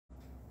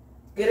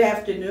Good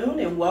afternoon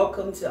and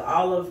welcome to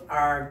all of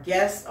our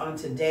guests on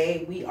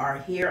today. We are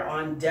here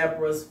on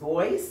Deborah's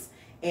Voice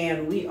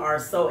and we are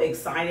so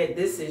excited.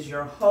 This is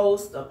your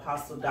host,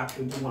 Apostle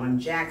Dr. Dewan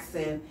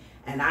Jackson,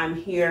 and I'm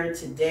here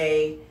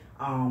today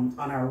on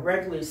our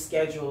regularly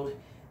scheduled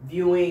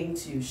viewing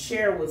to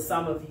share with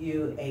some of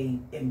you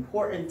an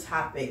important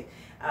topic.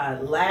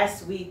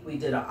 Last week we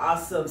did an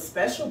awesome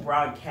special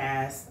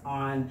broadcast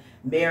on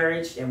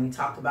marriage, and we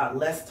talked about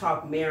Let's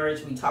Talk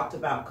Marriage. We talked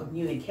about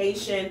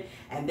communication,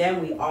 and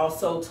then we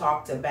also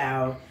talked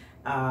about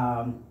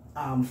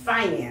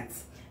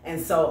finance. And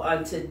so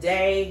on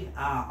today,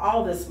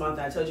 all this month,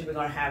 I told you we're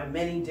going to have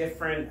many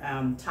different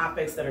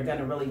topics that are going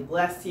to really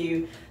bless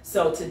you.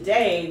 So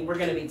today we're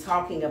going to be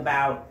talking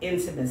about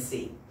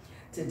intimacy.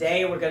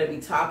 Today we're going to be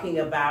talking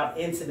about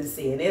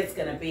intimacy, and it's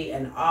going to be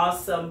an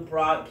awesome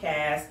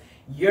broadcast.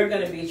 You're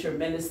going to be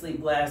tremendously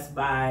blessed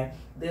by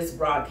this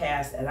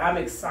broadcast, and I'm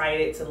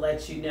excited to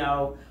let you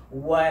know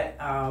what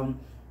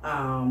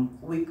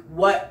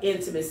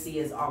intimacy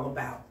is all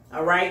about.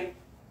 All right.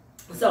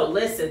 So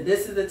listen,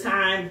 this is the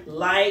time.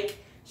 Like,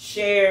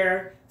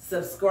 share,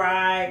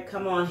 subscribe.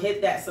 Come on,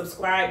 hit that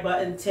subscribe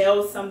button.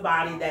 Tell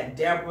somebody that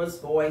Deborah's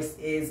Voice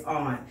is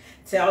on.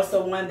 Tell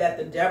someone that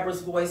the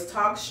Deborah's Voice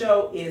talk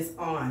show is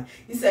on.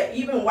 You say,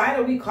 even why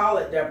do we call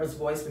it Deborah's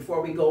Voice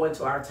before we go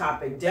into our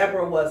topic?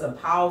 Deborah was a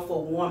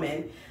powerful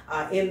woman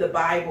in the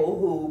Bible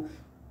who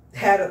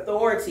had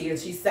authority, and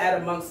she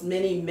sat amongst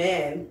many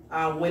men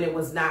when it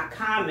was not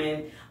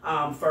common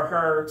for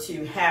her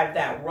to have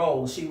that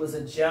role. She was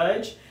a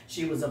judge,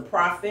 she was a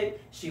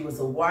prophet, she was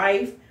a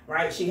wife,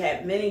 right? She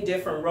had many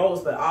different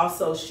roles, but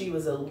also she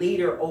was a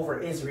leader over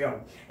Israel.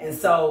 And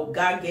so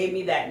God gave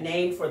me that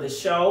name for the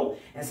show.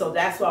 And so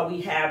that's why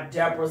we have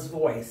Deborah's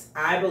Voice.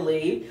 I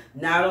believe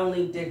not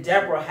only did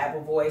Deborah have a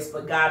voice,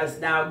 but God is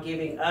now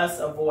giving us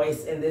a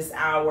voice in this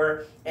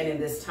hour and in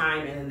this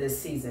time and in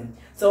this season.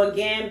 So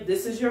again,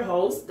 this is your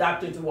host,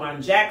 Dr.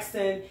 Dewan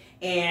Jackson,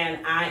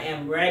 and I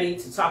am ready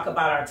to talk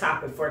about our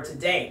topic for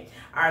today.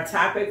 Our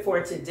topic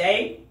for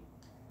today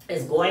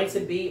is going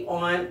to be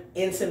on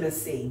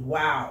intimacy.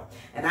 Wow.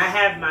 And I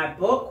have my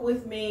book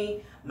with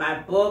me. My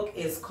book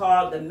is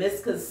called The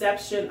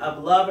Misconception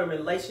of Love and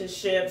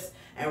Relationships,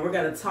 and we're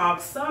going to talk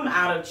some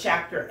out of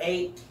chapter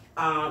 8.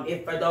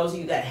 If for those of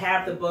you that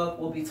have the book,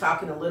 we'll be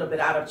talking a little bit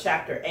out of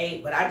chapter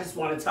 8, but I just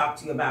want to talk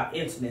to you about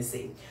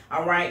intimacy.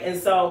 All right.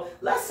 And so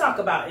let's talk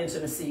about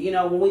intimacy. You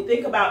know, when we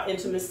think about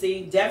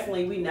intimacy,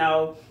 definitely we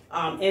know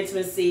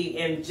intimacy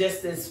in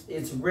just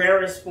its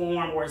rarest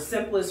form or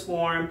simplest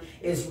form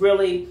is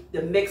really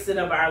the mixing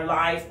of our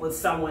life with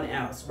someone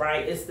else,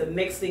 right? It's the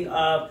mixing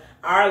of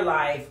our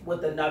life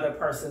with another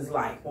person's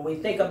life. When we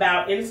think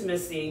about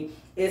intimacy,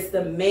 it's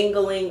the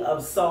mingling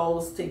of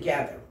souls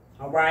together.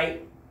 All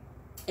right.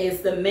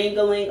 It's the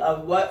mingling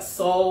of what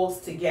souls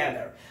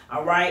together.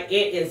 All right.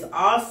 It is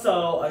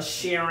also a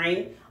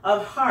sharing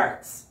of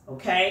hearts.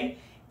 Okay.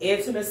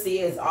 Intimacy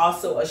is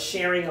also a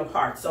sharing of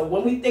hearts. So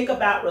when we think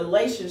about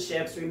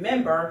relationships,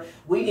 remember,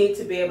 we need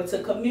to be able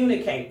to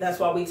communicate. That's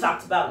why we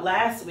talked about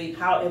last week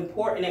how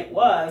important it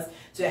was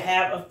to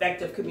have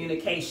effective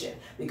communication.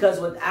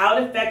 Because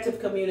without effective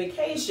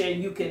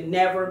communication, you can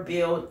never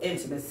build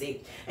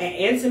intimacy. And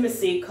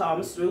intimacy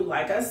comes through,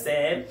 like I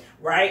said,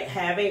 right,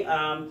 having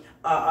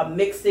a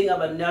mixing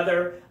of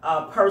another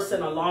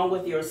person along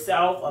with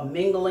yourself, a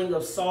mingling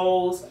of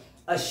souls,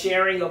 a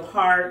sharing of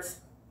hearts.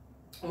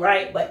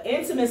 Right. But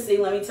intimacy,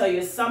 let me tell you,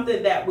 is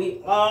something that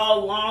we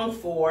all long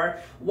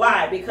for.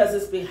 Why? Because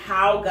it's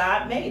how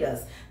God made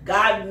us.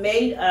 God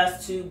made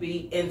us to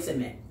be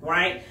intimate,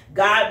 right?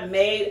 God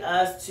made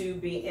us to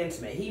be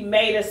intimate. He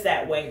made us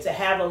that way, to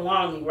have a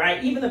longing,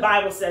 right? Even the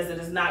Bible says it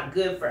is not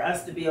good for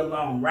us to be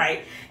alone,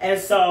 right?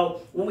 And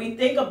so when we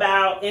think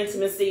about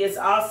intimacy, it's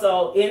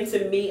also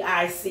into me,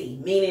 I see,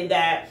 meaning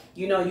that,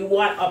 you know, you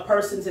want a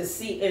person to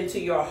see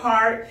into your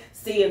heart,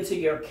 see into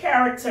your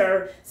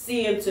character,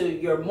 see into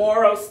your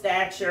moral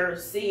stature,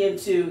 see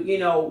into, you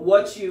know,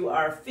 what you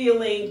are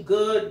feeling,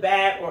 good,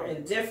 bad, or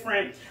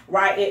indifferent,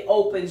 right? It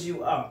opens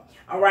you up.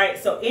 All right.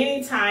 So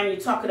anytime you're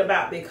talking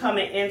about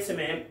becoming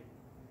intimate,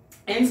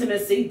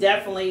 intimacy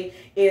definitely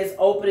is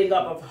opening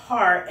up of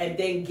heart and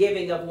then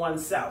giving of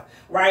oneself,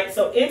 right?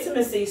 So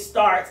intimacy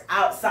starts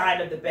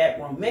outside of the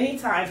bedroom. Many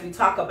times we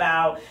talk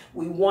about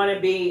we want to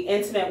be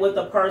intimate with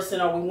a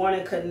person or we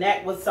want to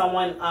connect with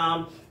someone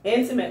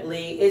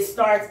intimately. It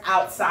starts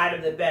outside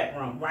of the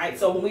bedroom, right?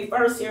 So when we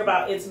first hear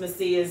about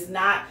intimacy, it's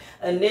not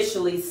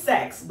initially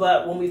sex,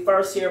 but when we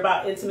first hear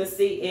about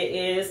intimacy,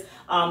 it is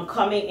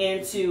coming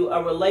into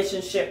a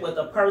relationship with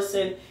a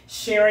person,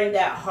 sharing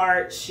that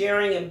heart,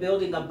 sharing and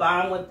building a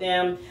bond with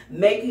them,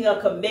 making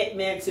a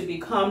commitment to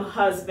become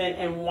husband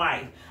and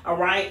wife. All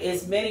right.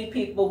 It's many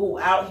people who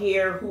out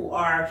here who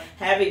are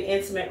having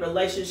intimate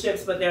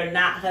relationships, but they're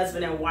not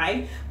husband and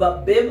wife.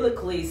 But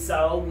biblically,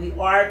 so we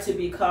are to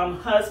become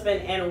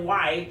husband and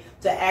wife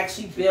to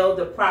actually build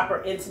the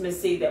proper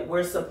intimacy that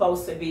we're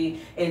supposed to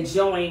be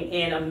enjoying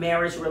in a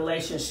marriage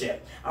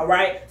relationship. All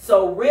right.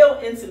 So real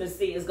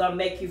intimacy is going to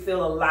make you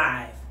feel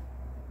alive.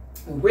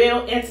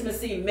 Real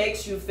intimacy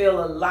makes you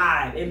feel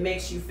alive. It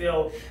makes you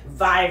feel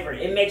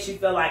vibrant. It makes you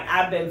feel like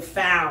I've been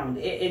found.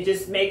 It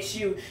just makes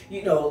you,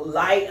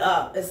 light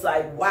up. It's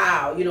like,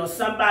 wow,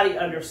 somebody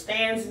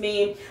understands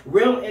me.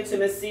 Real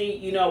intimacy,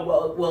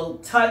 will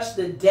touch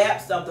the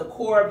depths of the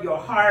core of your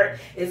heart.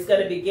 It's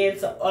going to begin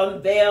to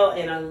unveil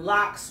and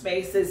unlock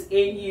spaces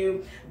in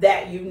you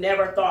that you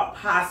never thought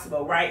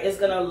possible, right? It's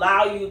going to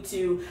allow you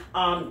to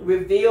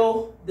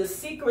reveal the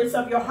secrets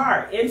of your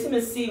heart.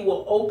 Intimacy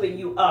will open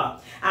you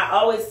up. I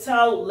always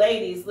tell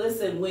ladies,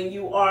 listen, when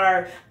you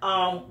are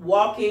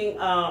walking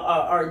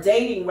or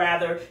dating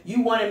rather,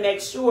 you want to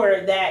make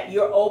sure that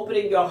you're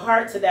opening your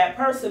heart to that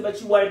person,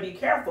 but you want to be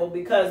careful,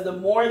 because the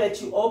more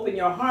that you open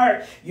your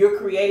heart, you're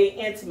creating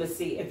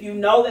intimacy. If you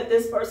know that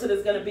this person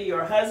is going to be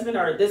your husband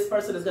or this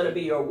person is going to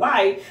be your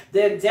wife,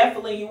 then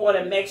definitely you want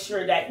to make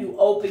sure that you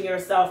open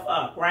yourself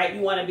up, right?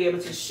 You want to be able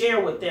to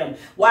share with them.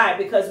 Why?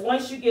 Because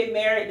once you get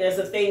married, there's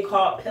a thing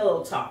called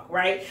pillow talk,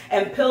 right?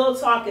 And pillow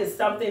talk is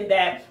something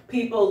that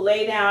people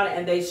lay down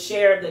and they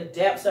share the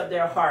depths of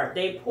their heart.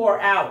 They pour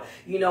out,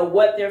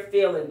 what they're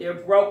feeling, their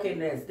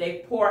brokenness.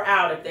 They pour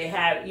out if they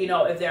have,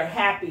 if they're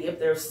happy, if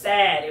they're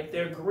sad, if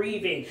they're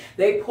grieving.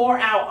 They pour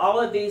out all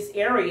of these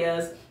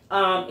areas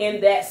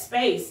in that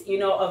space,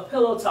 of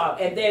pillow talk.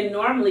 And then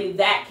normally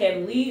that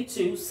can lead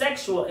to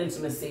sexual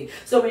intimacy.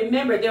 So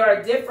remember, there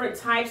are different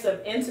types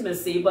of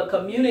intimacy, but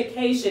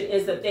communication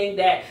is the thing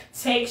that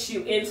takes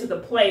you into the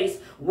place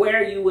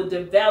where you would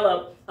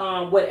develop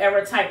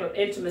whatever type of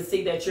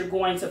intimacy that you're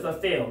going to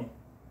fulfill.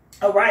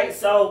 All right,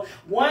 so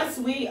once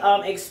we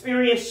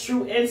experience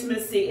true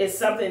intimacy, it's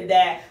something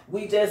that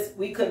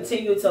we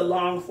continue to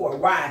long for.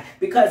 Why?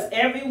 Because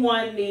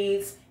everyone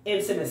needs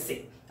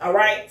intimacy. All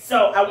right,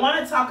 so I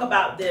want to talk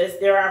about this.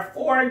 There are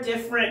 4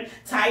 different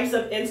types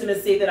of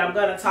intimacy that I'm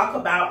going to talk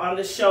about on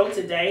the show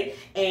today.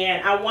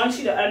 And I want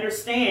you to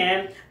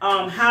understand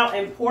how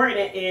important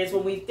it is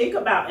when we think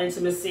about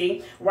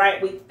intimacy,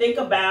 right? We think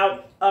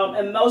about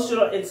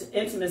emotional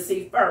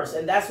intimacy first,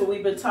 and that's what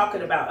we've been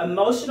talking about.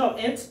 Emotional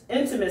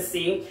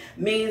intimacy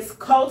means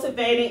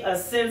cultivating a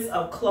sense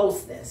of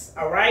closeness,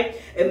 all right?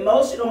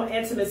 Emotional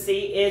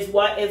intimacy is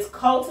what is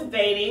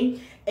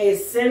cultivating a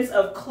sense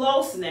of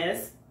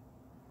closeness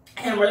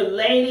and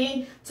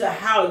relating to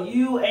how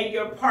you and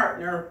your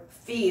partner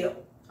feel.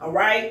 All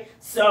right.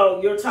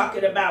 So you're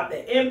talking about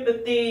the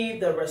empathy,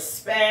 the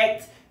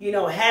respect,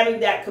 having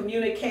that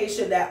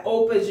communication that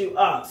opens you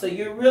up. So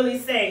you're really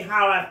saying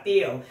how I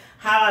feel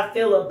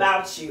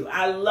about you.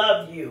 I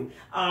love you.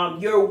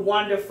 You're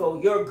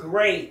wonderful. You're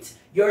great.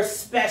 You're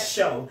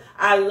special.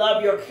 I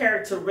love your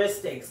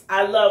characteristics.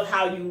 I love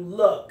how you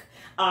look.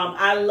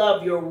 I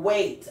love your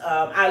weight.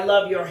 I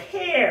love your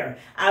hair.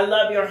 I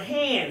love your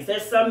hands.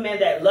 There's some men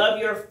that love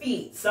your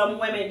feet. Some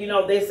women,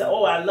 they say,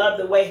 oh, I love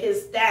the way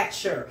his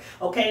stature.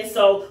 Okay,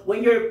 so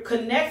when you're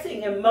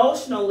connecting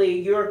emotionally,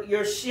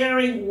 you're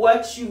sharing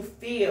what you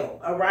feel,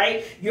 all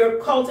right?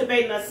 You're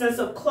cultivating a sense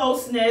of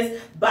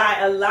closeness by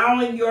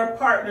allowing your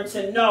partner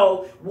to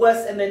know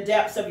what's in the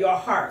depths of your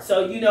heart.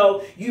 So,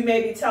 you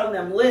may be telling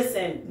them,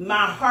 listen,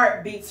 my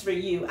heart beats for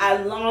you. I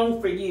long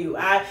for you.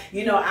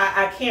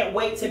 I can't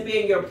wait to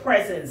be in your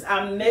presence.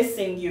 I'm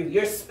missing you.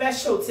 You're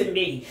special to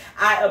me.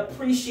 I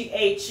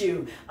appreciate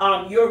you.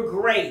 You're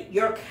great.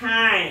 You're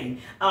kind.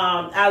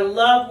 I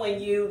love when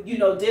you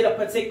did a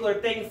particular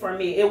thing for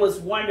me. It was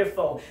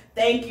wonderful.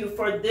 Thank you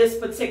for this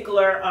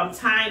particular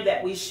time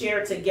that we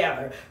shared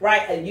together,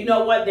 right? And you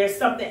know what? There's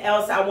something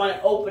else I want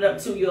to open up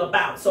to you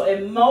about. So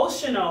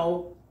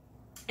emotional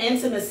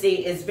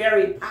intimacy is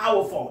very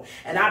powerful,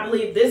 and I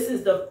believe this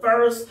is the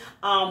first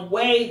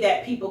way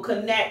that people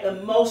connect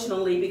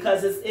emotionally,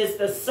 because it's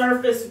the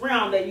surface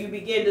realm that you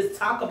begin to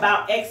talk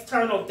about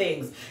external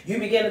things. You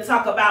begin to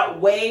talk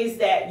about ways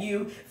that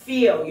you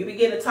feel. You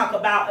begin to talk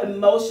about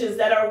emotions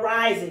that are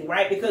rising,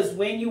 right? Because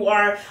when you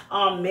are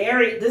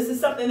married, this is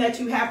something that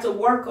you have to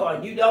work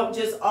on. You don't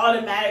just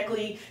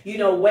automatically,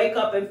 wake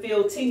up and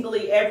feel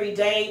tingly every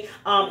day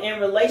in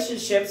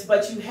relationships,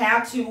 but you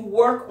have to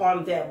work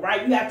on them,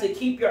 right? You have to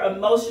keep your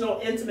emotional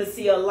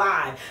intimacy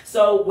alive.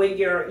 So when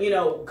you're,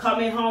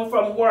 coming home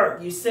from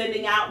work, you're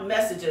sending out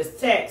messages,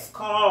 texts,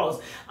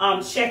 calls,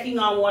 checking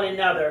on one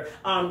another,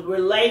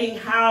 relating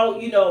how,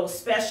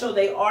 special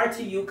they are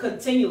to you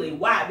continually.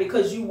 Why?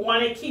 Because you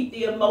want to keep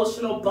the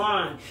emotional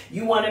bond.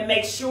 You want to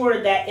make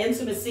sure that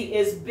intimacy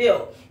is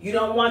built. You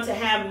don't want to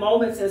have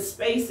moments and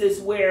spaces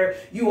where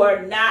you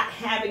are not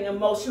having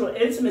emotional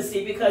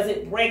intimacy, because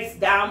it breaks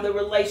down the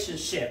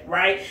relationship,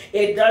 right?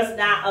 It does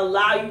not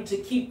allow you to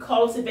keep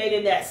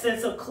cultivating that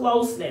sense of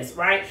closeness,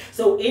 right?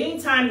 So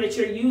anytime that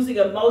you're using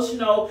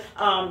emotional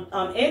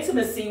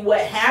intimacy,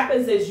 what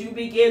happens is you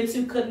begin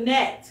to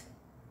connect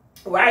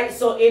Right?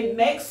 So it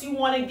makes you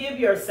want to give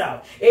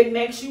yourself. It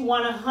makes you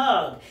want to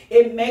hug.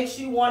 It makes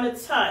you want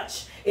to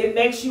touch. It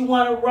makes you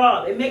want to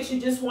rub. It makes you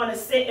just want to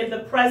sit in the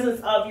presence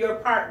of your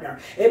partner.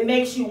 It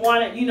makes you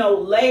want to,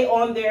 lay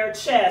on their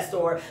chest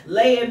or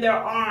lay in their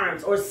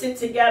arms or sit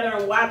together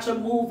and watch a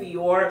movie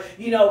or,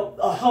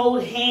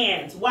 hold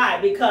hands. Why?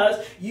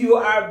 Because you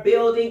are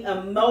building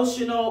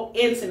emotional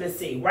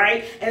intimacy,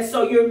 right? And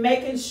so you're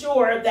making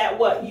sure that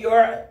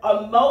your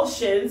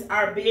emotions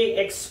are being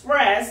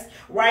expressed,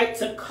 right,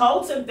 to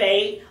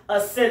cultivate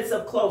a sense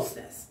of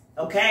closeness.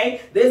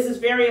 Okay, this is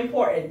very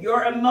important.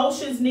 Your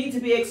emotions need to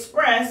be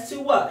expressed to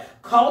what?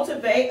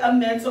 Cultivate a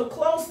mental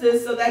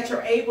closeness so that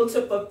you're able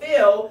to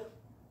fulfill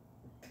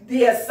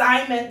the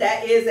assignment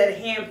that is at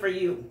hand for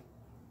you.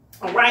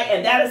 All right,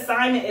 and that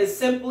assignment is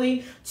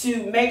simply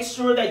to make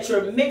sure that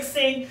you're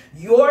mixing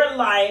your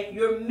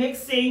life,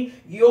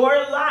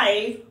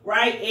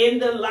 right, in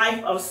the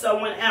life of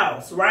someone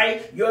else,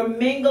 right? You're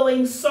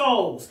mingling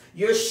souls,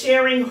 you're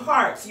sharing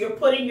hearts, you're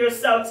putting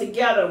yourself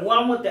together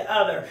one with the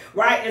other,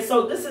 right? And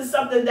so this is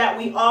something that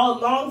we all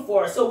long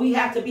for. So we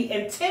have to be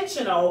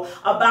intentional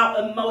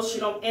about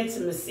emotional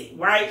intimacy,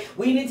 right?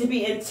 We need to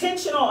be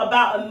intentional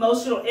about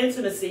emotional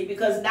intimacy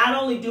because not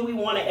only do we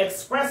want to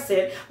express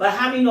it, but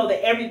how many know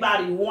that everybody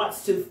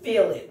wants to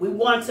feel it? We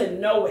want to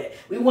know it.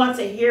 We want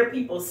to hear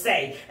people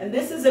say. And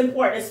this is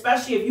important,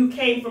 especially if you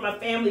came from a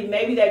family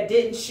maybe that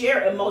didn't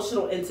share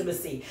emotional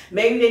intimacy.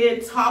 Maybe they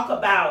didn't talk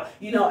about,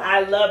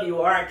 I love you,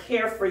 or I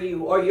care for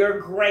you, or you're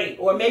great,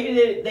 or maybe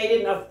they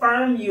didn't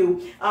affirm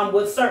you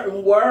with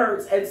certain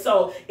words. And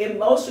so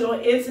emotional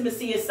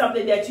intimacy is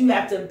something that you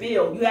have to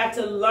build. You have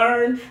to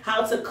learn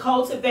how to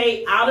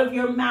cultivate out of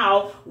your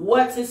mouth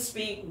what to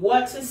speak,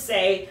 what to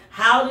say,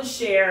 how to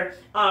share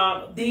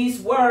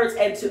these words,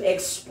 and to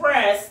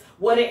express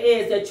what it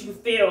is that you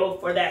feel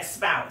for that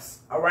spouse.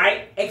 All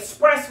right?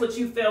 Express what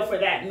you feel for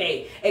that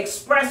mate.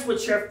 Express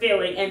what you're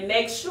feeling and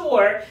make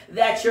sure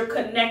that you're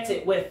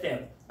connected with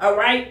them. All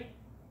right?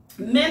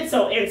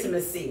 Mental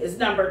intimacy is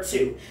number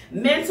 2.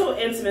 Mental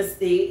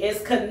intimacy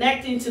is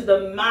connecting to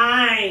the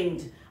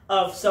mind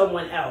of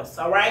someone else.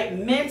 All right.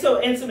 Mental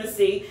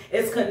intimacy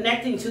is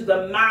connecting to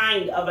the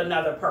mind of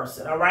another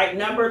person. All right.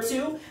 Number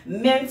 2,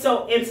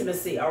 mental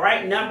intimacy. All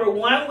right. Number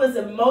 1 was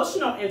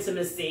emotional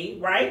intimacy,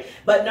 right?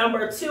 But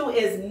number 2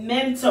 is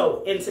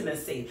mental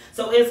intimacy.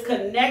 So it's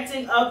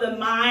connecting of the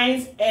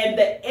minds, and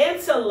the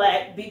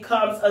intellect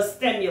becomes a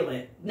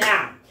stimulant.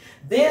 Now,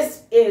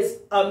 this is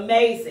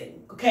amazing.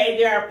 Okay,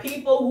 there are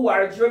people who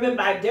are driven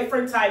by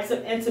different types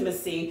of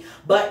intimacy,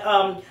 but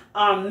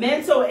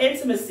mental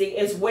intimacy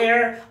is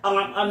where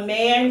a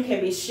man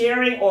can be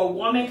sharing or a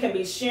woman can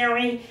be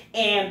sharing,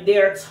 and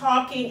they're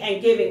talking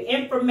and giving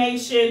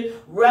information,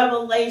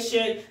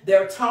 revelation.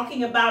 They're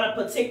talking about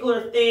a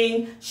particular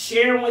thing,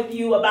 sharing with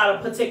you about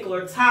a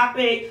particular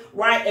topic,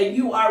 right? And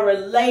you are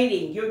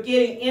relating. You're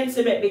getting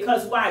intimate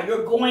because why?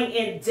 You're going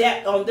in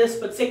depth on this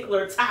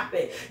particular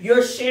topic.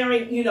 You're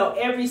sharing,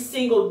 every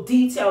single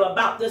detail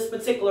about this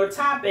particular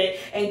topic.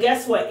 And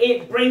guess what?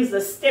 It brings a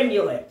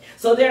stimulant.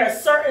 So there are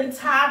certain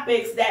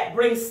topics that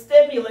bring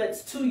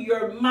stimulants to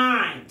your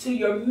mind, to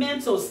your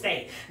mental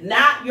state,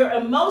 not your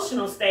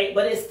emotional state,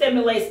 but it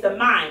stimulates the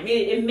mind.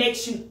 Meaning it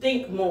makes you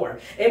think more.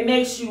 It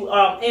makes you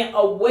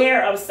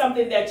aware of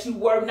something that you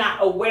were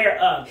not aware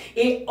of.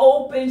 It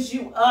opens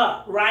you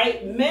up,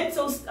 right?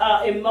 Mental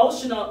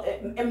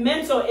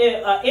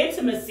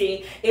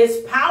intimacy is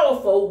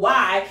powerful.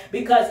 Why?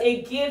 Because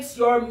it gets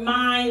your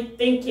mind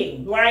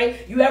thinking,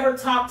 right? You ever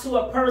talk to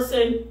a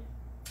person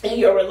in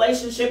your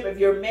relationship, if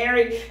you're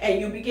married, and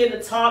you begin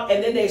to talk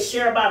and then they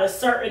share about a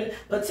certain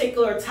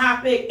particular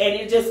topic and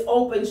it just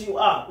opens you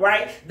up,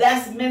 right?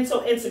 That's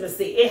mental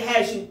intimacy. It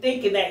has you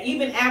thinking that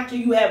even after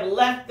you have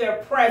left their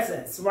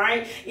presence,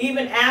 right?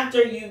 Even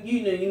after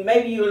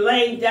maybe you're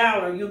laying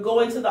down or you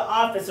go into the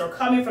office or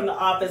coming from the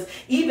office,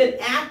 even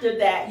after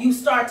that, you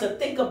start to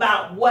think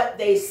about what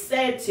they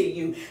said to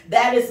you.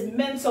 That is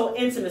mental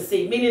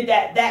intimacy, meaning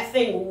that that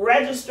thing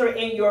registered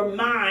in your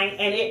mind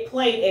and it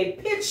played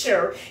a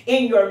picture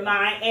in your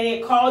mind, and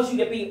it caused you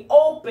to be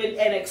open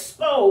and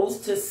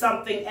exposed to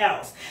something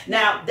else.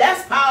 Now,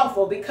 that's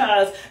powerful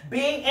because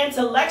being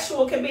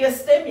intellectual can be a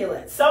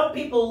stimulant. Some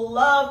people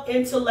love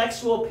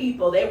intellectual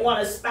people. They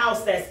want a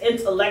spouse that's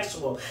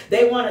intellectual.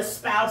 They want a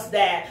spouse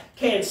that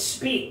can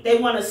speak. They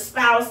want a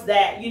spouse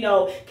that,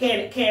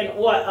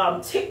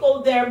 can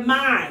tickle their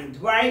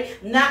mind,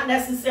 right? Not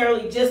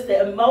necessarily just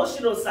the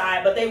emotional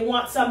side, but they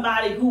want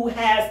somebody who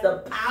has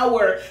the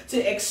power to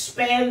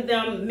expand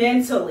them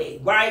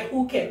mentally, right?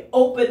 Who can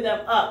open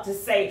them up to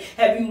say,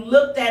 have you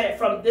looked at it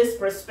from this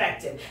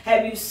perspective?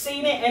 Have you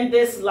seen it in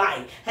this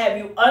light? Have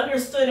you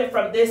understood it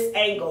from this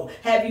angle?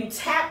 Have you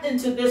tapped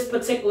into this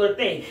particular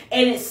thing?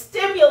 And it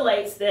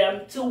stimulates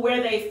them to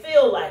where they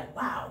feel like,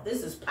 wow,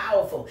 this is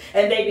powerful.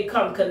 And they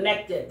become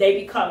connected.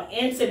 They become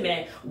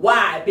intimate.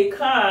 Why?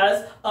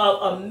 Because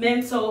of a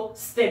mental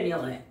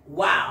stimulant.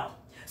 Wow.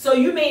 So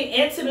you mean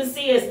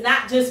intimacy is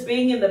not just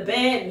being in the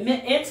bed.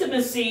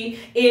 Intimacy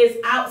is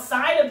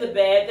outside of the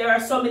bed. There are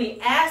so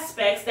many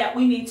aspects that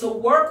we need to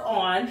work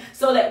on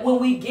so that when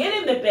we get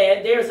in the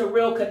bed, there's a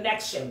real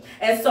connection.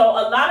 And so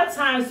a lot of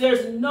times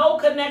there's no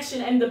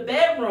connection in the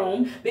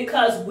bedroom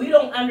because we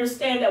don't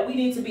understand that we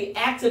need to be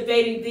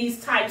activating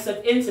these types of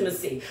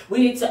intimacy. We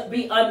need to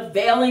be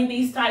unveiling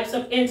these types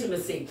of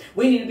intimacy.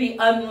 We need to be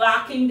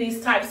unlocking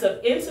these types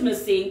of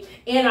intimacy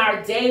in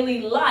our daily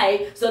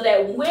life so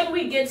that when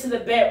we get to the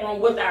bedroom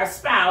with our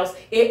spouse,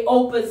 it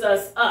opens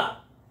us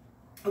up,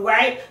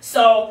 right?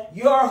 So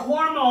your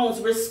hormones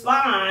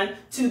respond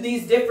to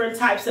these different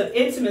types of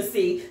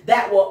intimacy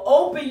that will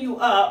open you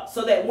up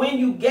so that when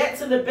you get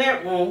to the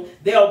bedroom,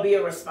 there'll be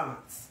a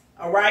response,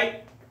 all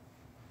right?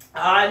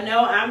 I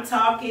know I'm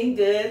talking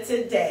good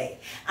today.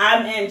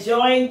 I'm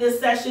enjoying this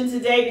session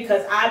today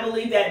because I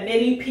believe that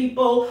many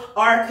people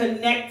are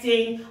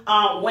connecting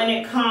when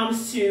it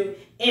comes to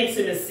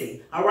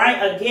intimacy. All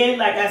right. Again,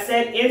 like I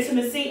said,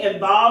 intimacy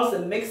involves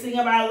the mixing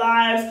of our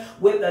lives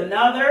with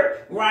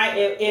another, right?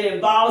 It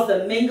involves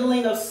the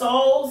mingling of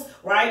souls,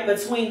 right?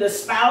 Between the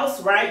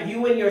spouse, right?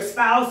 You and your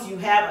spouse, you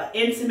have an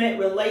intimate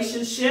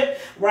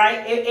relationship,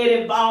 right?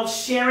 It involves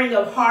sharing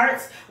of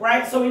hearts,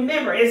 right? So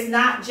remember, it's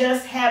not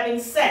just having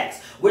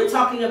sex. We're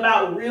talking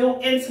about real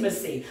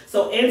intimacy.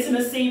 So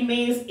intimacy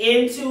means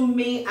into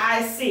me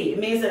I see. It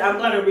means that I'm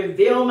going to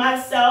reveal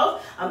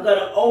myself. I'm going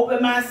to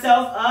open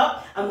myself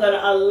up. I'm going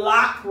to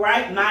unlock,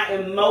 right, my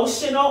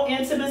emotional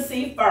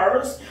intimacy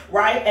first,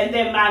 right? And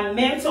then my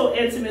mental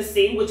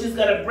intimacy, which is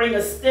going to bring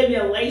a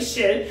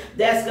stimulation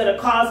that's going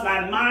to cause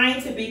my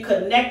mind to be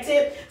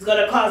connected. It's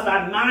going to cause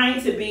my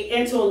mind to be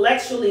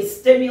intellectually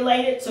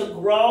stimulated, to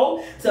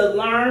grow, to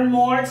learn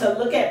more, to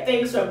look at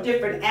things from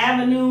different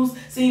avenues.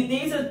 See,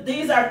 these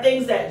are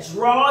things that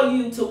draw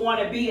you to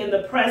want to be in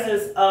the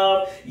presence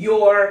of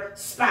your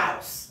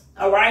spouse.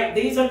 All right.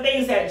 These are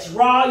things that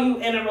draw you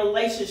in a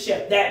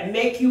relationship, that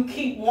make you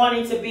keep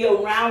wanting to be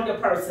around a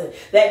person,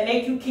 that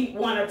make you keep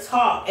wanting to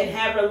talk and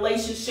have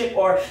relationship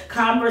or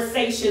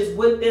conversations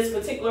with this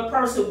particular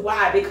person.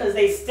 Why? Because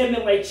they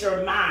stimulate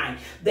your mind.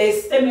 They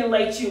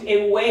stimulate you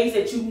in ways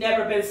that you've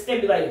never been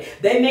stimulated.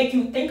 They make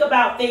you think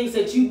about things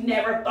that you've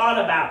never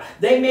thought about.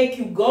 They make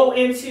you go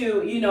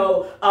into,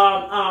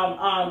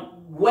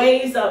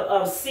 ways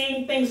of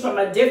seeing things from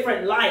a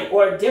different light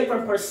or a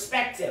different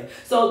perspective.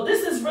 So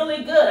this is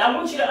really good. I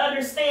want you to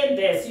understand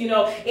this.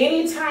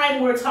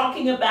 Anytime we're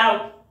talking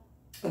about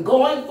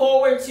going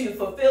forward to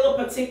fulfill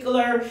a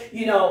particular,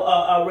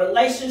 a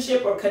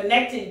relationship or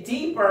connecting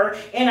deeper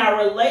in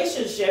our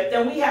relationship,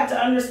 then we have to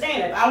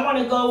understand if I want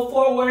to go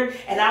forward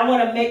and I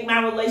want to make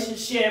my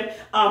relationship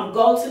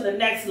go to the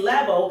next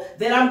level,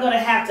 then I'm going to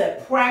have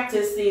to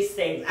practice these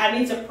things. I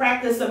need to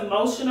practice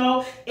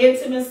emotional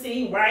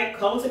intimacy, right?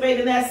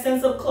 Cultivating that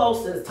sense of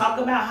closeness. Talk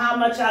about how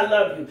much I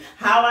love you,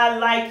 how I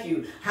like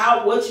you,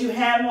 what you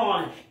have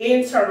on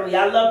internally.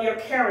 I love your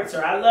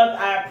character.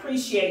 I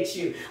appreciate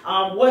you.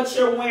 What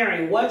you're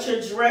wearing, what you're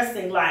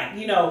dressing like,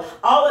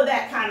 all of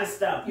that kind of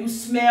stuff. You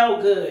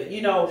smell good.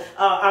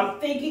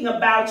 I'm thinking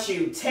about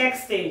you,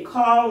 texting,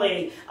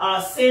 calling,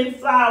 send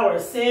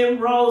flowers,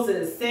 send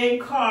roses,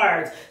 send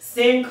cards,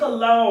 send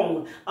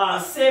cologne,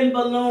 send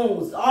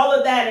balloons. All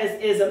of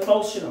that is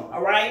emotional.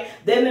 All right.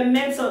 Then the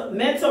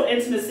mental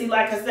intimacy,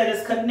 like I said,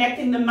 is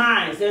connecting the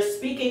minds. They're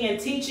speaking and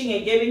teaching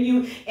and giving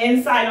you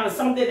insight on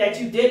something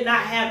that you did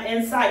not have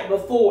insight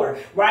before,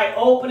 right?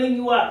 Opening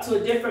you up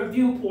to a different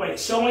viewpoint,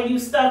 showing you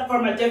stuff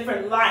from a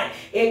different light.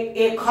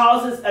 It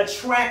causes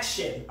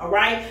attraction. All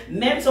right.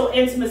 Mental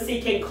intimacy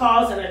can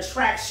cause an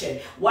attraction.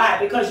 Why?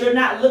 Because you're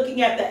not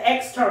looking at the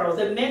externals.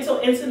 The mental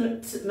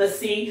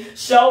intimacy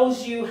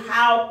shows you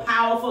how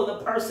powerful the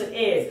person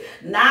is,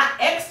 not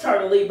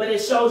externally, but it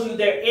shows you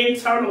their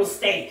internal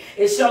state.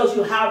 It shows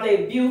you how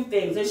they view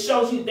things. It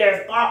shows you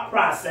their thought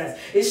process.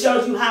 It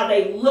shows you how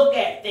they look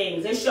at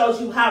things. It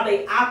shows you how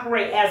they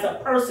operate as a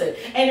person,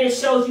 and it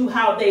shows you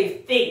how they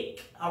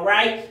think. All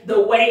right,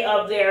 the way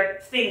of their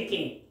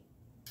thinking.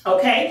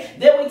 Okay,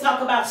 then we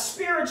talk about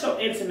spiritual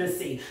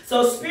intimacy.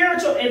 So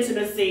spiritual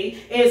intimacy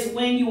is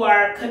when you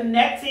are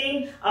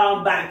connecting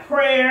by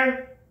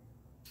prayer,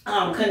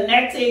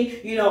 connecting,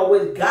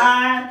 with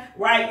God,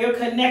 right? You're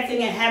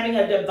connecting and having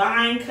a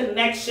divine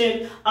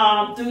connection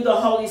through the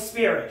Holy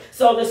Spirit.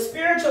 So the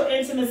spiritual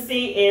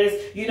intimacy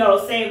is,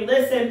 saying,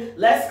 listen,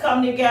 let's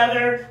come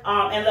together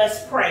and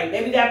let's pray.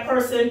 Maybe that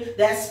person,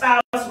 that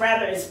spouse,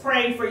 rather is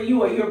praying for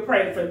you, or you're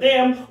praying for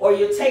them, or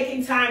you're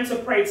taking time to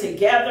pray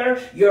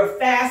together. You're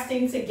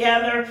fasting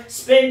together,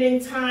 spending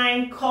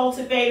time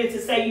cultivating to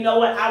say, you know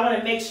what? I want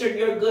to make sure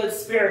you're good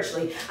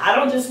spiritually. I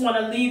don't just want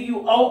to leave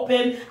you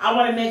open. I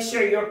want to make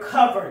sure you're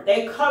covered.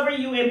 They cover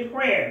you in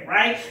prayer,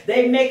 right?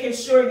 They making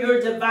sure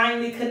you're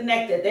divinely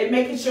connected. They're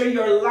making sure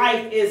your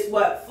life is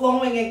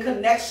flowing in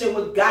connection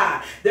with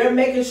God. They're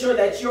making sure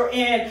that you're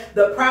in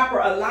the proper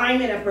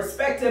alignment and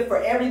perspective for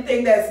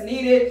everything that's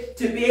needed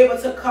to be able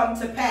to come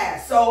to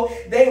pass. So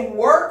they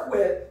work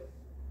with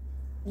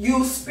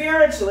you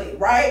spiritually,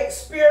 right?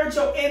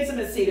 Spiritual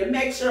intimacy to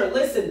make sure,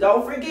 listen,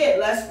 don't forget,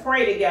 let's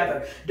pray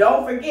together.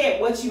 Don't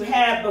forget what you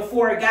have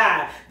before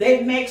God.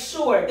 They make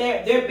sure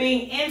they're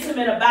being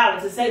intimate about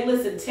it to say,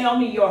 listen, tell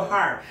me your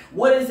heart.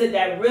 What is it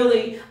that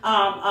really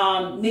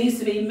needs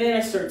to be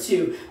ministered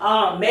to?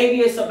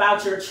 Maybe it's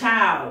about your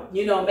child.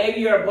 You know,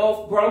 maybe you're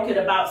both broken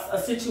about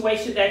a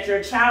situation that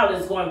your child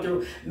is going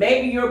through.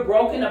 Maybe you're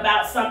broken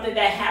about something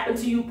that happened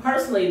to you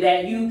personally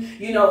that you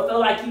feel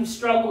like you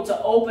struggle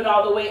to open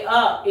all the way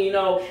up.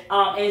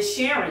 And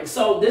sharing.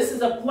 So this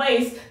is a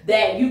place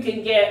that you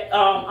can get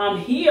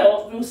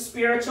healed through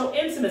spiritual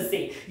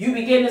intimacy. You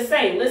begin to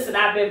say, listen,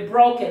 I've been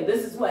broken.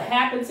 This is what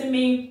happened to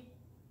me.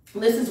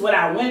 This is what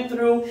I went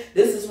through.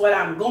 This is what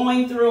I'm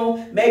going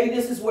through. Maybe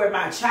this is where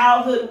my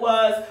childhood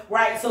was,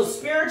 right? So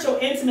spiritual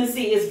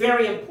intimacy is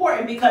very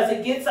important because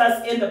it gets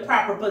us in the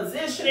proper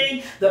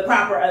positioning, the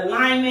proper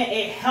alignment.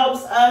 It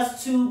helps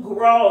us to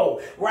grow,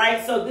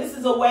 right? So this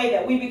is a way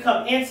that we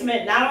become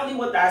intimate, not only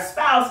with our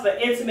spouse,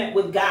 but intimate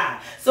with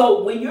God.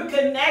 So when you're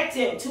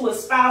connected to a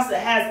spouse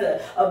that has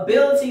the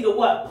ability to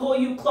pull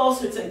you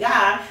closer to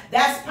God,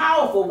 that's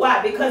powerful.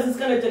 Why? Because it's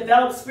going to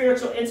develop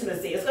spiritual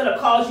intimacy. It's going to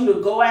cause you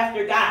to go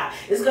after God.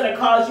 It's going to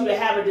cause you to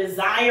have a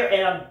desire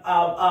and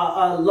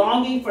a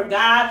longing for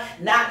God,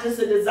 not just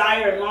a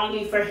desire and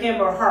longing for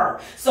him or her.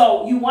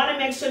 So you want to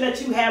make sure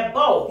that you have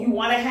both. You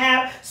want to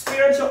have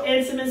spiritual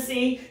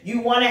intimacy. You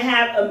want to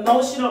have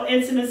emotional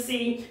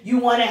intimacy. You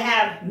want to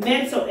have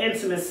mental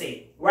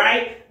intimacy,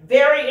 right?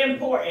 Very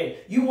important.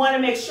 You want to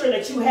make sure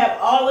that you have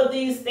all of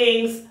these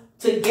things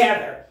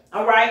together.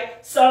 All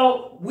right.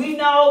 So we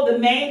know the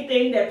main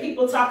thing that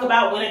people talk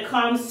about when it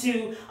comes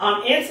to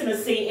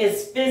intimacy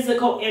is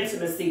physical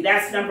intimacy.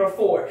 That's number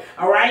 4.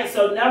 All right.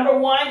 So number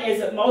 1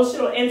 is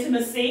emotional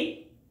intimacy.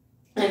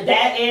 And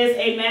that is,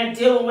 amen,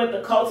 dealing with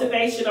the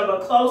cultivation of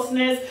a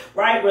closeness,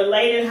 right?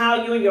 Relating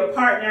how you and your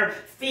partner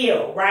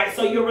feel, right?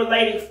 So you're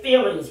relating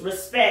feelings,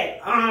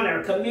 respect,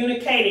 honor,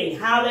 communicating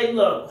how they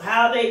look,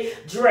 how they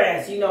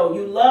dress. You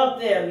love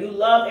them. You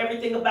love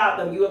everything about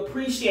them. You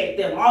appreciate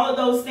them. All of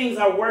those things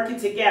are working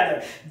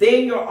together.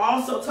 Then you're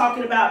also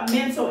talking about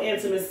mental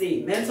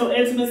intimacy. Mental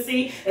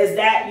intimacy is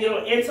that,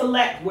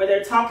 intellect, where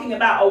they're talking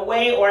about a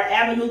way or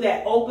avenue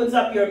that opens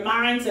up your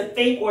mind to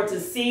think or to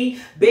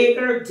see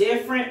bigger,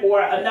 different,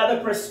 or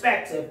another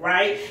perspective,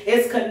 right?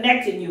 It's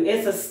connecting you.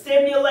 It's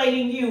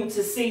stimulating you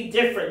to see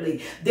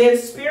differently. Then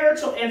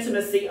spiritual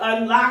intimacy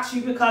unlocks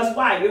you because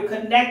why? You're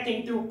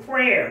connecting through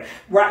prayer,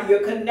 right?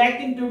 You're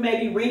connecting through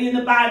maybe reading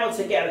the Bible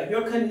together.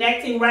 You're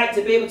connecting, right,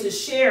 to be able to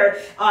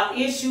share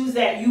issues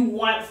that you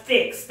want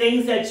fixed,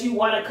 things that you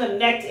want to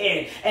connect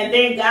in. And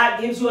then God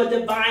gives you a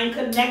divine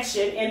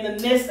connection in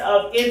the midst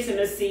of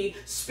intimacy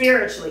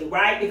spiritually,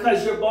 right?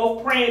 Because you're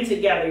both praying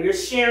together. You're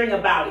sharing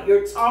about it.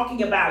 You're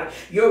talking about it.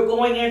 You're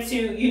going into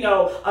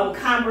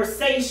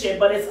conversation,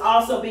 but it's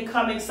also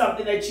becoming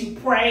something that you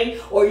pray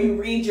or you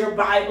read your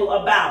Bible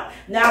about.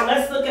 Now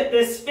let's look at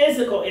this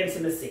physical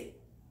intimacy.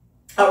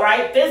 All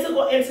right,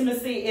 physical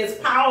intimacy is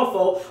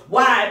powerful.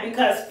 Why?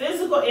 Because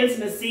physical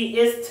intimacy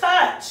is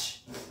touch.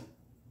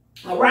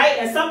 All right,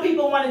 and some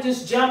people want to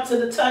just jump to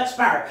the touch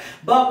part,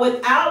 but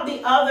without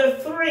the other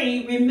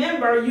 3,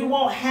 remember, you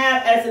won't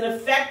have as an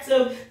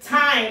effective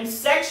time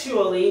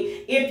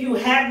sexually if you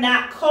have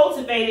not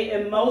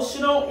cultivated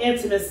emotional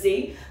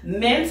intimacy,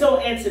 mental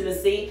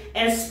intimacy,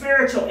 and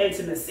spiritual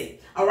intimacy.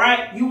 All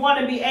right, you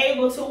want to be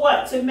able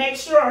to to make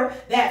sure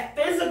that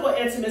physical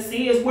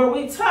intimacy is where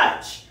we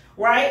touch.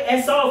 Right?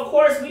 And so, of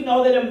course, we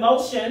know that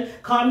emotion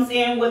comes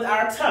in with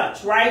our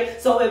touch, right?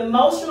 So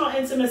emotional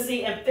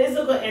intimacy and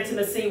physical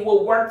intimacy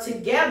will work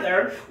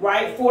together,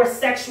 right, for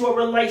sexual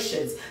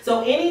relations.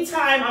 So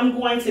anytime I'm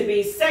going to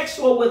be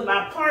sexual with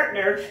my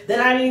partner, then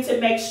I need to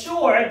make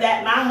sure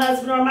that my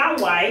husband or my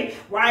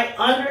wife, right,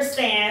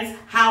 understands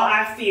how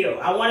I feel.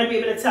 I want to be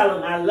able to tell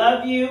them I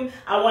love you.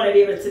 I want to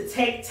be able to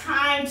take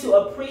time to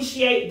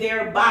appreciate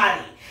their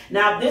body.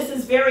 Now, this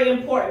is very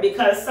important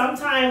because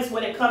sometimes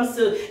when it comes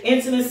to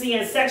intimacy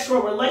and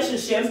sexual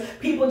relationships,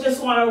 people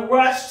just want to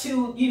rush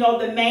to,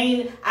 the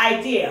main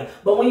idea.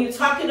 But when you're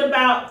talking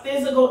about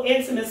physical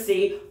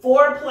intimacy,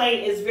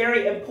 foreplay is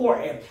very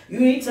important. You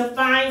need to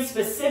find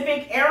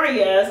specific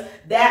areas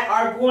that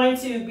are going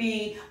to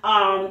be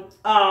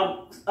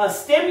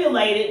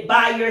stimulated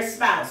by your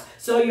spouse.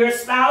 So your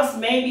spouse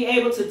may be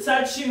able to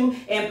touch you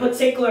in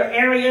particular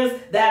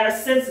areas that are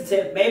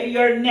sensitive. Maybe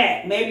your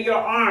neck, maybe your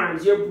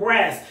arms, your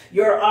breast,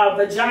 your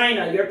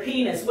vagina, your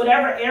penis,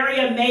 whatever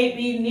area may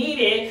be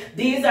needed.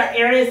 These are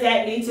areas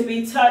that need to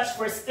be touched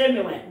for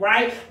stimulant,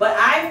 right? But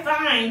I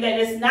find that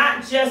it's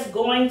not just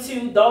going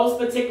to those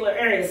particular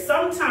areas.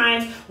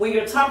 Sometimes when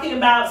you're talking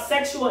about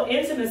sexual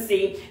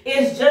intimacy,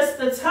 it's just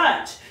the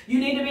touch. You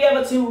need to be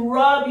able to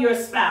rub your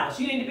spouse.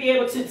 You need to be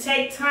able to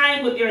take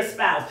time with your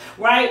spouse,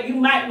 right? You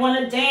might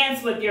want to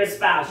dance with your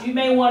spouse. You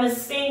may want to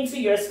sing to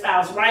your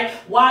spouse, right?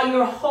 While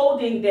you're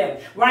holding them,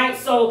 right?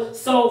 So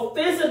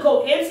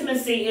physical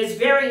intimacy is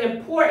very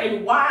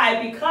important.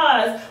 Why?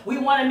 Because we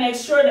want to make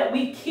sure that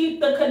we keep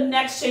the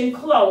connection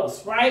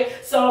close, right?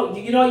 So,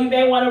 you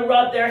may want to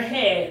rub their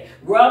head,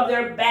 rub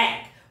their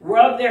back,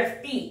 rub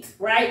their feet,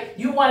 right?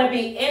 You want to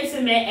be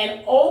intimate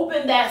and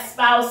open that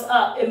spouse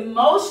up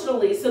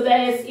emotionally so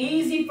that it's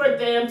easy for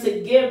them to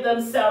give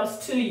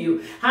themselves to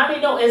you. How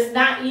many know it's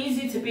not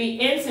easy to be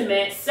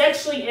intimate,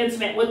 sexually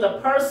intimate with a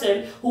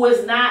person who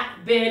has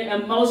not been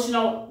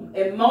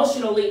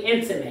emotionally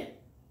intimate?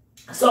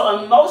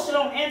 So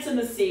emotional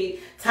intimacy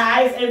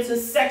ties into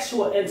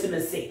sexual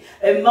intimacy.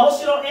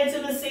 Emotional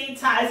intimacy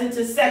ties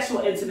into sexual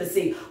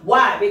intimacy.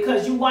 Why?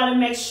 Because you want to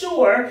make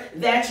sure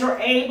that you're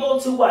able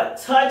to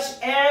touch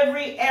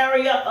every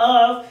area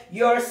of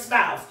your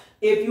spouse.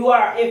 If you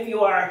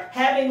are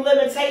having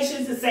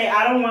limitations to say,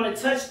 I don't want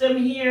to touch them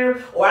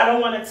here or I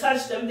don't want to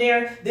touch them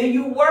there, then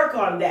you work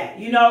on that.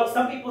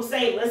 Some people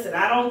say, listen,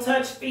 I don't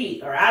touch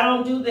feet or I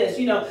don't do this.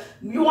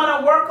 You want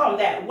to work on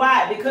that.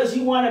 Why? Because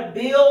you want to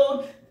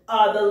build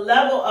the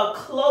level of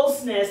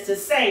closeness to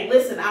say,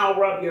 listen, I'll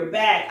rub your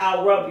back,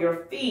 I'll rub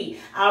your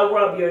feet, I'll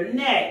rub your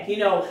neck,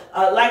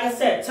 like I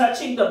said,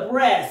 touching the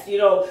breast,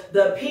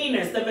 the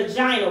penis, the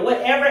vagina,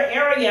 whatever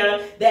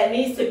area that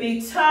needs to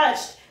be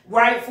touched,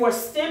 right, for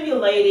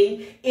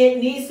stimulating, it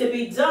needs to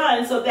be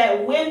done so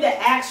that when the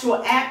actual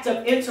act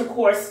of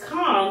intercourse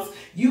comes,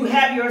 you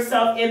have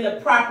yourself in the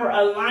proper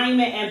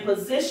alignment and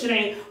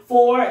positioning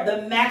for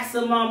the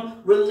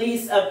maximum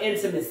release of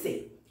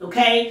intimacy.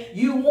 Okay,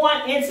 you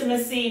want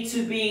intimacy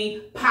to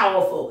be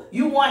powerful.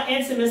 You want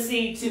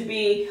intimacy to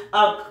be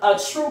a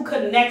true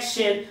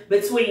connection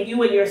between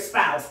you and your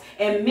spouse.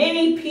 And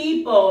many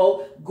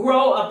people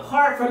grow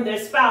apart from their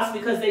spouse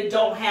because they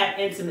don't have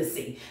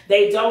intimacy.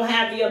 They don't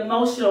have the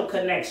emotional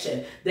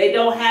connection. They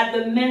don't have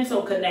the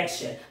mental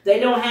connection. They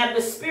don't have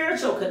the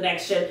spiritual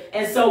connection.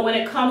 And so when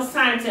it comes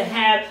time to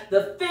have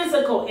the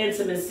physical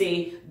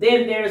intimacy,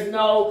 then there's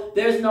no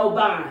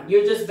bond.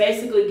 You're just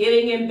basically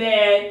getting in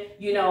bed,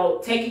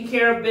 taking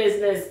care of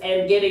business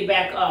and getting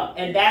back up.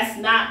 And that's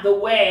not the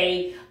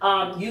way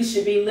you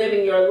should be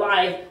living your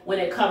life when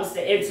it comes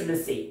to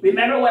intimacy.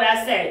 Remember what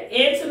I said.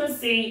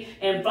 Intimacy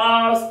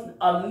involves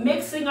a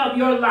mixing of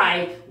your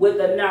life with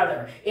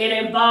another. It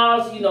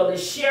involves, the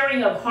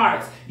sharing of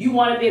hearts. You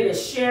want to be able to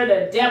share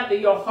the depth of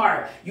your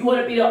heart. You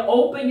want to be able to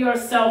open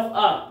yourself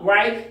up,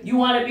 right? You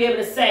want to be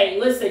able to say,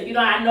 listen,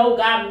 I know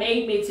God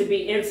made me to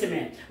be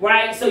intimate,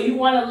 right? So you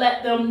want to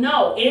let them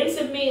know,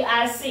 into me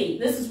I see.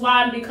 This is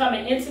why I'm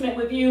becoming intimate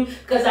with you,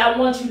 because I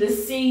want you to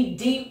see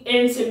deep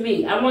into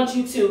me. I want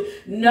you to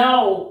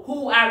know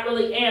who I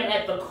really am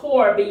at the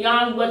core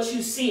beyond what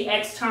you see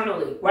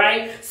externally,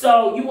 right?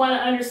 So you want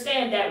to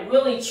understand that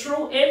really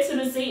true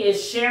intimacy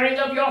is sharing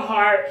of your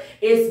heart,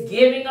 is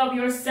giving of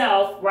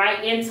yourself,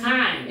 right, in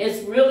time.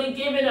 It's really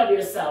giving of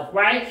yourself,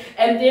 right?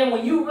 And then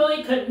when you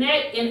really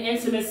connect in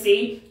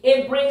intimacy,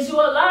 it brings you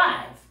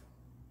alive.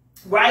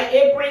 Right?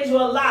 It brings you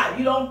alive.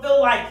 You don't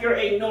feel like you're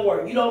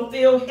ignored. You don't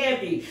feel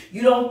heavy.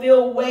 You don't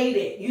feel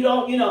weighted. You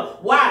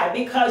don't, why?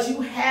 Because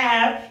you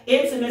have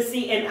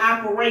intimacy in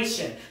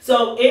operation.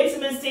 So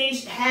intimacy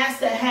has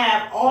to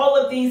have all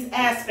of these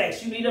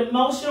aspects. You need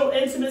emotional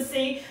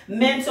intimacy,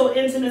 mental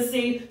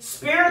intimacy,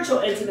 spiritual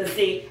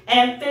intimacy,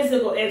 and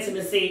physical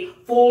intimacy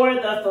for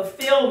the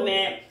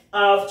fulfillment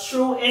of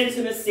true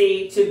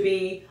intimacy to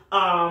be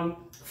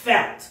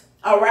felt.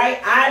 All right.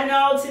 I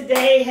know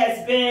today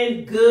has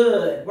been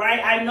good,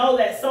 right? I know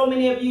that so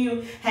many of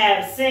you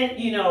have sent,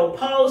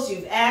 posts,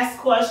 you've asked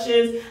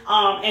questions,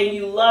 and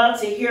you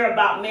love to hear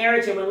about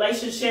marriage and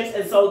relationships.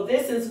 And so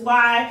this is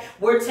why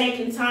we're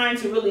taking time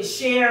to really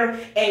share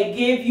and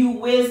give you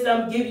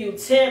wisdom, give you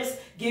tips,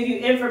 give you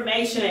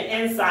information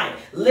and insight.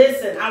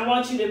 Listen, I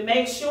want you to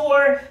make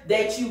sure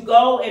that you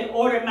go and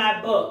order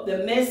my book, The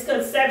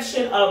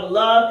Misconception of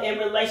Love and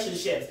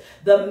Relationships.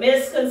 The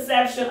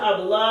Misconception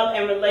of Love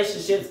and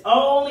Relationships.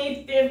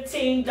 Only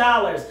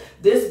 $15.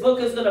 This book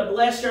is going to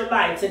bless your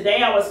life.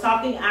 Today I was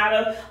talking out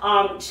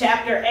of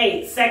chapter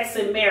 8, Sex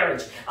and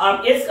Marriage.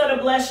 It's going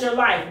to bless your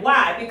life.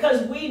 Why?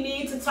 Because we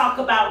need to talk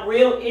about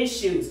real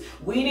issues.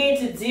 We need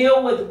to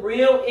deal with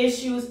real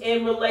issues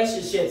in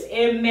relationships,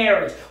 in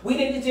marriage. We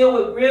need to deal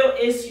with real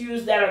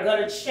issues that are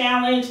going to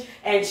challenge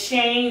and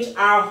change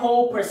our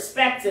whole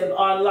perspective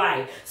on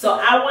life. So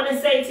I want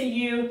to say to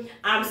you,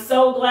 I'm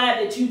so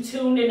glad that you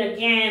tuned in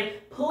again.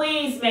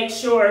 Please make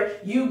sure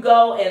you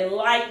go and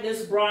like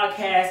this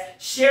broadcast,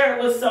 share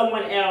it with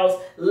someone else,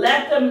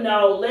 let them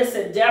know.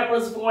 Listen,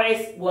 Deborah's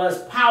voice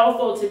was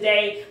powerful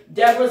today.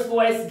 Deborah's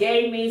voice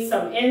gave me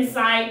some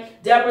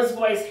insight. Deborah's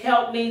voice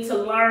helped me to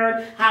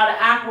learn how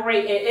to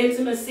operate in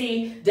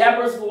intimacy.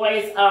 Deborah's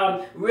voice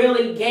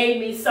really gave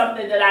me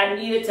something that I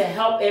needed to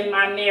help in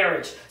my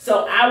marriage.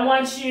 So I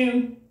want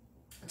you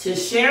to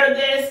share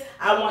this.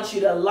 I want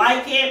you to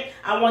like it.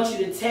 I want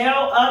you to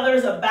tell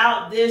others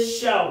about this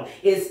show.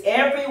 It's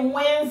every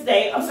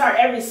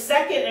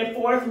second and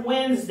fourth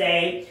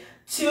Wednesday,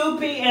 2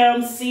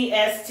 p.m.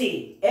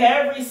 CST.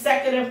 Every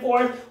second and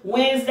fourth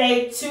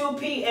Wednesday, 2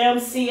 p.m.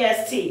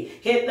 CST.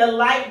 Hit the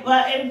like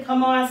button.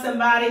 Come on,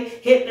 somebody.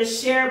 Hit the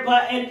share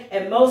button.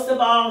 And most of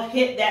all,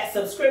 hit that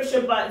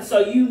subscription button so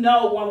you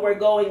know when we're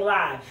going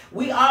live.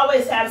 We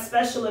always have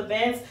special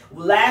events.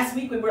 Last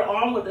week we were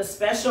on with a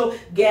special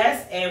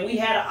guest, and we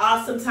had an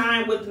awesome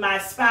time with my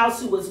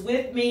spouse who was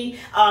with me.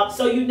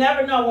 So you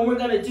never know when we're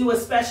going to do a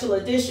special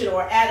edition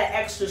or add an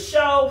extra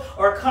show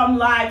or come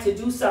live to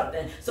do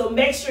something. So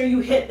make sure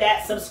you hit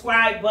that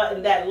subscribe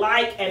button, that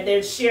like, and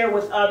then share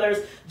with others.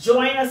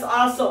 Join us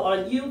also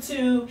on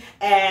YouTube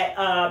at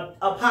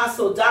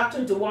Apostle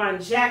Dr.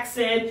 Dewan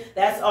Jackson.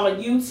 That's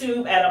on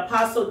YouTube at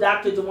Apostle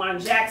Dr. Dewan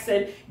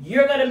Jackson.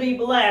 You're going to be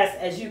blessed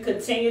as you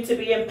continue to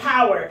be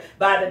empowered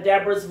by the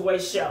Deborah's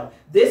Voice Show.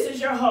 This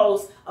is your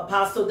host,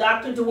 Apostle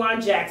Dr.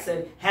 Dewan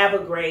Jackson. Have a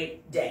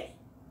great day.